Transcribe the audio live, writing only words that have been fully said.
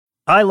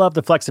I love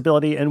the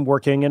flexibility in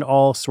working in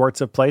all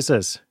sorts of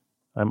places.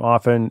 I'm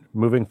often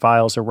moving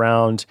files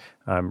around,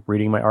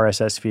 reading my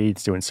RSS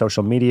feeds, doing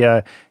social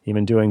media,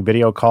 even doing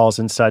video calls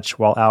and such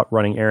while out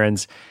running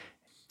errands.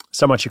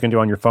 So much you can do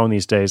on your phone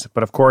these days.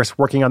 But of course,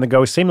 working on the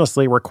go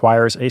seamlessly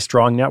requires a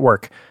strong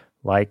network,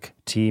 like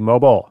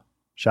T-Mobile.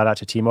 Shout out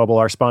to T-Mobile,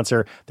 our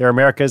sponsor. They're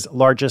America's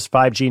largest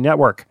 5G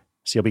network,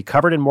 so you'll be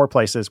covered in more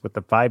places with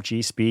the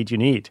 5G speed you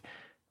need.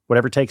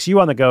 Whatever takes you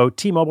on the go,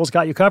 T-Mobile's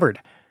got you covered.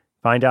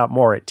 Find out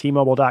more at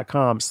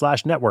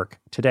T-Mobile.com/network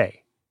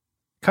today.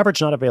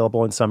 Coverage not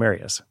available in some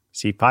areas.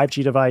 See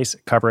 5G device,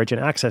 coverage, and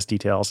access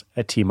details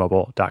at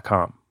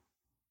T-Mobile.com.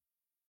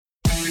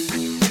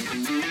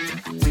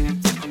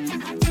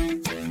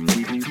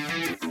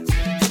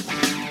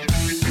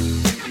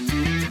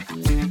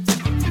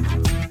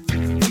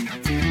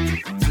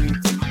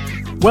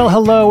 Well,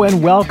 hello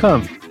and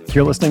welcome.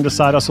 You're listening to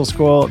Side Hustle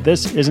School.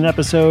 This is an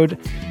episode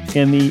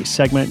in the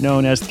segment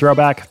known as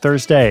Throwback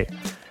Thursday,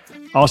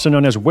 also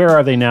known as Where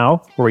Are They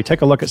Now?, where we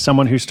take a look at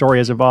someone whose story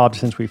has evolved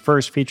since we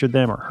first featured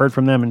them or heard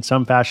from them in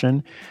some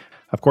fashion.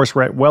 Of course,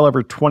 we're at well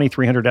over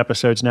 2,300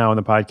 episodes now in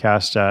the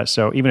podcast,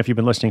 so even if you've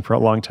been listening for a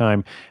long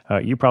time,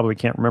 you probably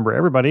can't remember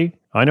everybody.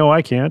 I know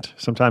I can't.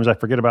 Sometimes I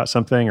forget about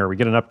something or we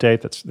get an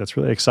update that's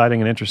really exciting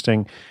and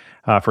interesting.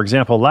 For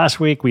example, last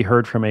week we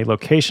heard from a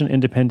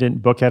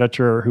location-independent book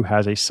editor who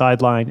has a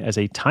sideline as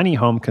a tiny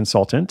home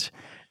consultant.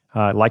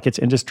 Like its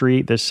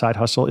industry, this side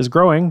hustle is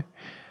growing.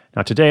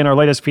 Now, today in our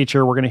latest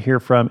feature, we're going to hear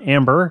from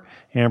Amber.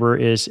 Amber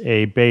is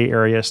a Bay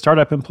Area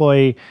startup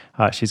employee.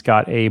 She's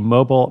got a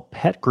mobile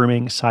pet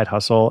grooming side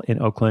hustle in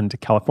Oakland,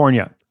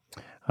 California.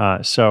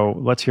 So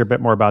let's hear a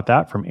bit more about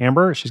that from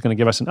Amber. She's going to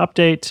give us an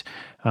update.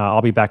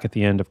 I'll be back at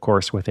the end, of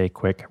course, with a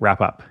quick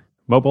wrap-up.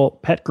 Mobile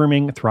pet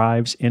grooming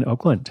thrives in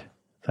Oakland.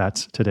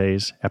 That's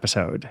today's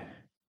episode.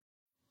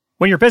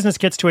 When your business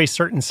gets to a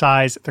certain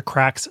size, the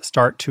cracks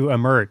start to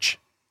emerge.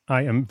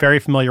 I am very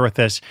familiar with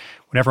this.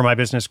 Whenever my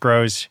business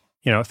grows,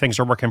 things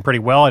are working pretty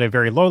well at a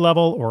very low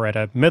level or at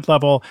a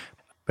mid-level.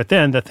 But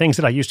then the things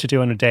that I used to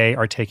do in a day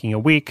are taking a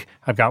week.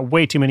 I've got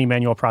way too many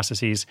manual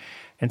processes.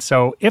 And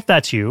so if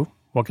that's you,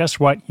 well, guess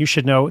what? You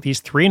should know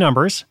these three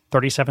numbers,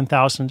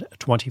 37,000,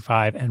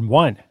 25, and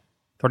 1.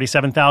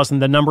 37,000,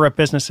 the number of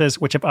businesses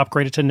which have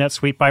upgraded to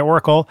NetSuite by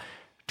Oracle.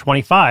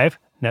 25,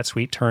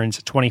 NetSuite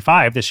turns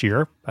 25 this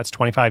year. That's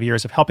 25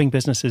 years of helping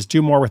businesses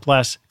do more with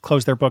less,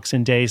 close their books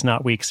in days,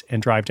 not weeks,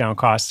 and drive down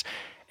costs.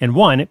 And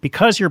 1,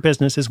 because your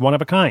business is one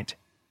of a kind.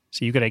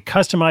 So you get a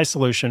customized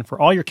solution for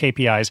all your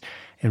KPIs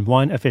in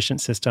one efficient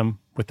system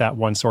with that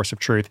one source of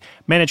truth.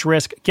 Manage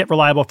risk, get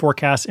reliable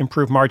forecasts,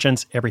 improve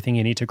margins, everything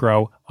you need to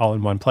grow all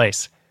in one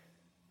place.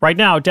 Right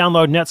now,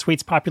 download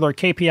NetSuite's popular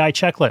KPI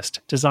checklist,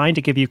 designed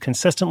to give you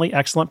consistently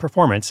excellent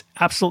performance,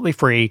 absolutely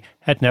free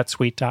at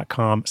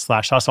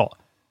netsuite.com/hustle.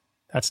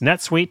 That's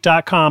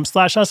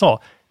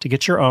netsuite.com/hustle to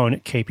get your own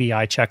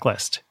KPI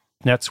checklist.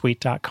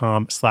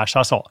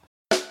 netsuite.com/hustle.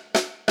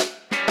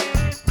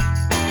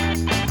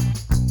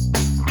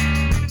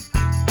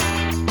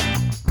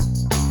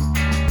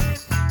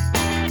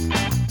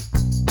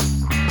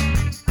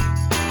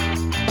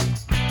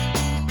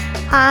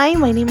 Hi,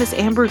 my name is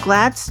Amber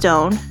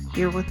Gladstone,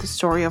 here with the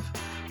story of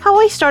how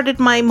I started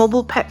my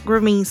mobile pet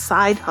grooming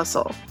side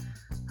hustle.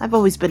 I've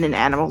always been an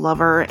animal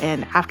lover,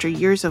 and after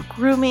years of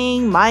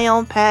grooming my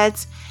own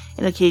pets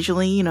and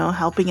occasionally,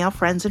 helping out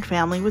friends and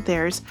family with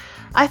theirs,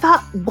 I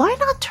thought, why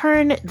not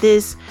turn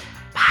this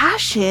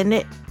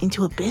passion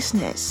into a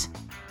business?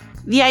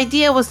 The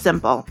idea was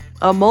simple: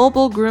 a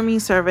mobile grooming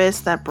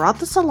service that brought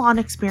the salon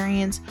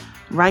experience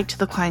right to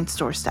the client's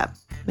doorstep,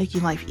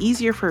 making life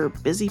easier for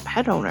busy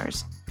pet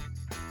owners.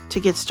 To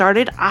get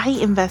started, I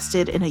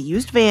invested in a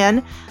used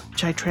van,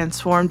 which I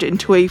transformed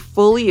into a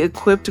fully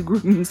equipped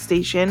grooming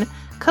station,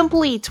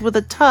 complete with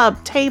a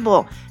tub,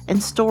 table,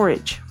 and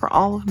storage for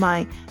all of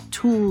my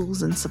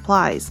tools and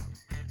supplies.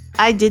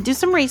 I did do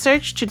some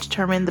research to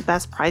determine the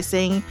best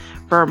pricing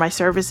for my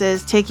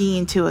services, taking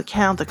into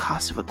account the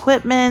cost of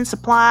equipment,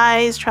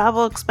 supplies,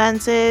 travel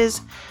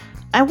expenses.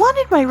 I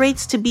wanted my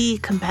rates to be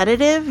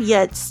competitive,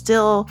 yet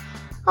still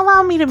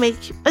allow me to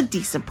make a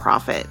decent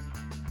profit.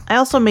 I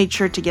also made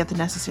sure to get the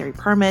necessary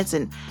permits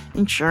and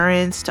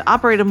insurance to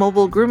operate a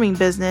mobile grooming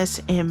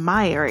business in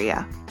my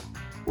area.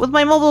 With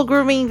my mobile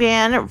grooming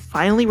van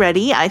finally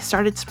ready, I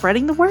started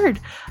spreading the word.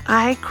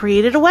 I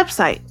created a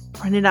website,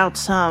 printed out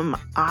some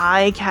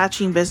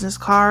eye-catching business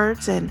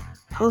cards, and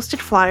posted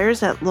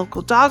flyers at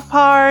local dog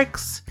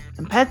parks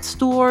and pet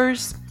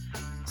stores.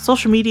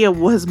 Social media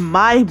was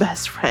my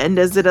best friend,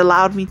 as it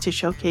allowed me to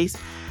showcase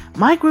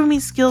my grooming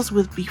skills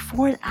with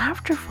before and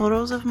after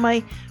photos of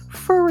my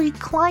furry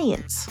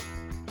clients.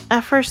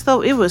 At first,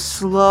 though, it was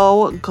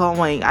slow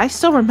going. I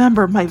still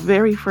remember my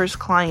very first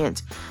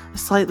client, a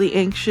slightly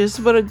anxious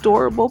but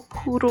adorable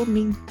poodle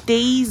named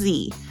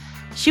Daisy.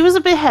 She was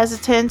a bit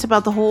hesitant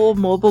about the whole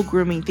mobile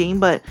grooming thing,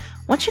 but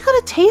once she got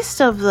a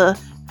taste of the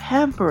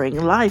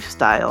pampering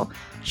lifestyle,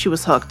 she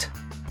was hooked.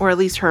 Or at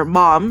least her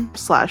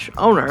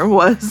mom/owner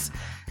was.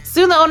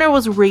 Soon the owner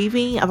was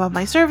raving about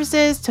my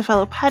services to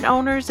fellow pet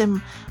owners,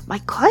 and my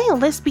client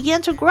list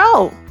began to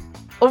grow.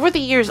 Over the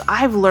years,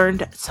 I've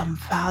learned some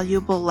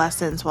valuable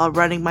lessons while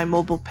running my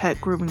mobile pet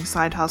grooming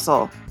side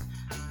hustle.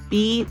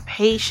 Be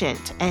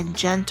patient and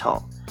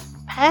gentle.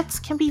 Pets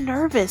can be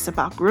nervous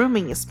about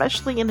grooming,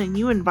 especially in a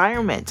new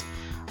environment.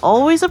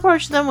 Always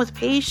approach them with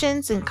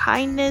patience and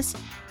kindness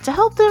to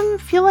help them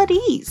feel at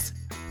ease.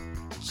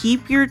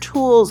 Keep your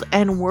tools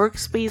and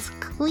workspace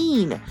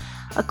clean.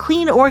 A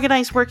clean,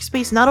 organized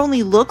workspace not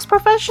only looks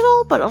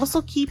professional, but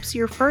also keeps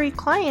your furry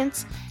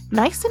clients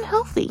nice and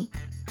healthy.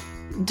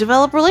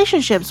 Develop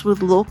relationships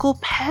with local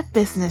pet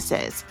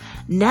businesses.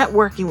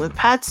 Networking with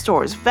pet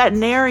stores,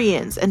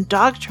 veterinarians, and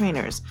dog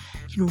trainers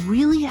can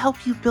really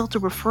help you build a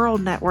referral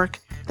network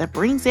that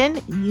brings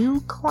in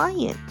new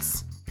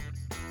clients.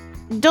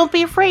 Don't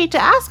be afraid to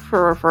ask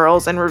for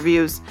referrals and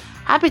reviews.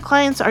 Happy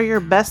clients are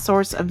your best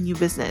source of new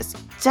business.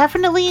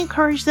 Definitely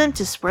encourage them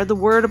to spread the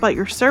word about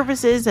your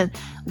services and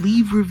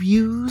leave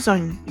reviews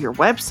on your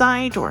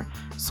website or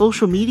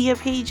social media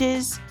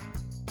pages.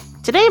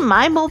 Today,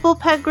 my mobile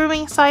pet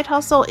grooming side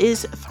hustle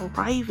is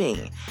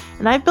thriving,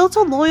 and I've built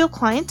a loyal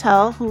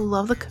clientele who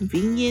love the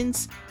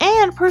convenience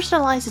and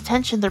personalized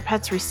attention their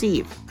pets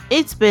receive.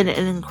 It's been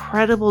an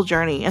incredible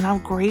journey, and I'm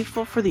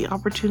grateful for the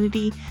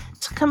opportunity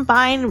to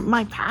combine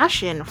my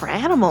passion for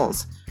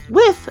animals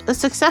with a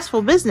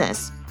successful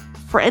business.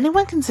 For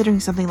anyone considering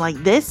something like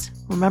this,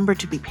 remember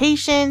to be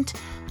patient,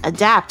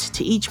 adapt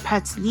to each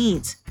pet's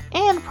needs,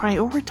 and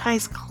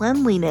prioritize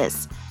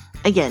cleanliness.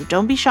 Again,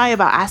 don't be shy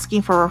about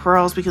asking for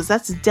referrals because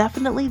that's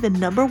definitely the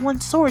number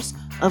one source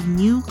of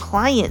new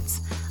clients.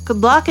 Good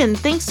luck, and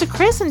thanks to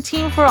Chris and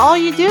team for all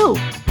you do.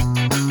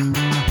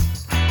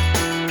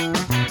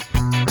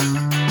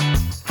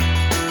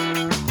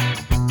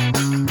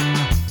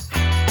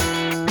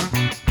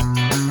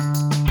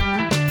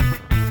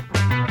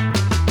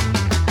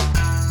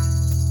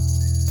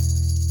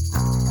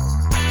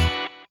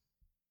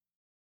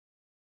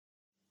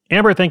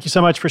 Amber, thank you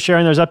so much for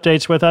sharing those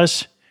updates with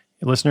us.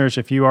 Listeners,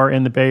 if you are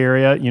in the Bay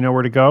Area, you know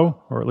where to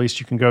go, or at least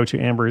you can go to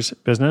Amber's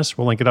business.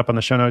 We'll link it up on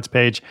the show notes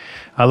page.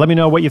 Let me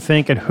know what you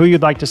think and who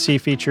you'd like to see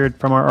featured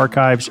from our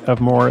archives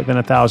of more than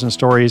 1,000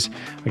 stories.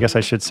 I guess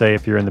I should say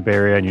if you're in the Bay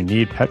Area and you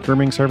need pet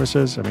grooming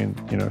services, I mean,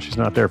 she's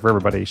not there for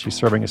everybody. She's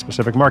serving a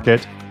specific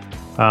market.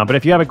 But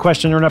if you have a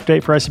question or an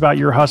update for us about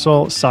your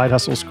hustle,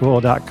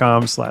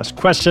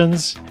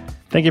 sidehustleschool.com/questions.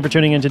 Thank you for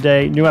tuning in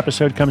today. New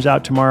episode comes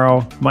out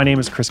tomorrow. My name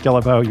is Chris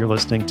Guillebeau. You're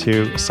listening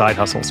to Side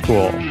Hustle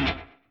School.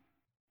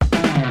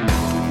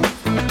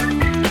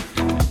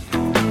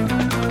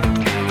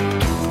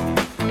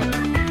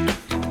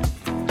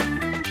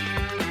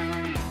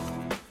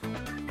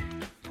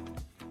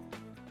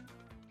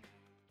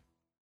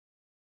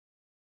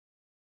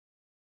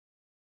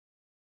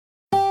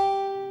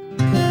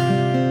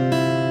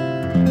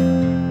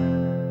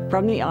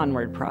 From the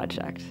Onward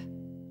Project.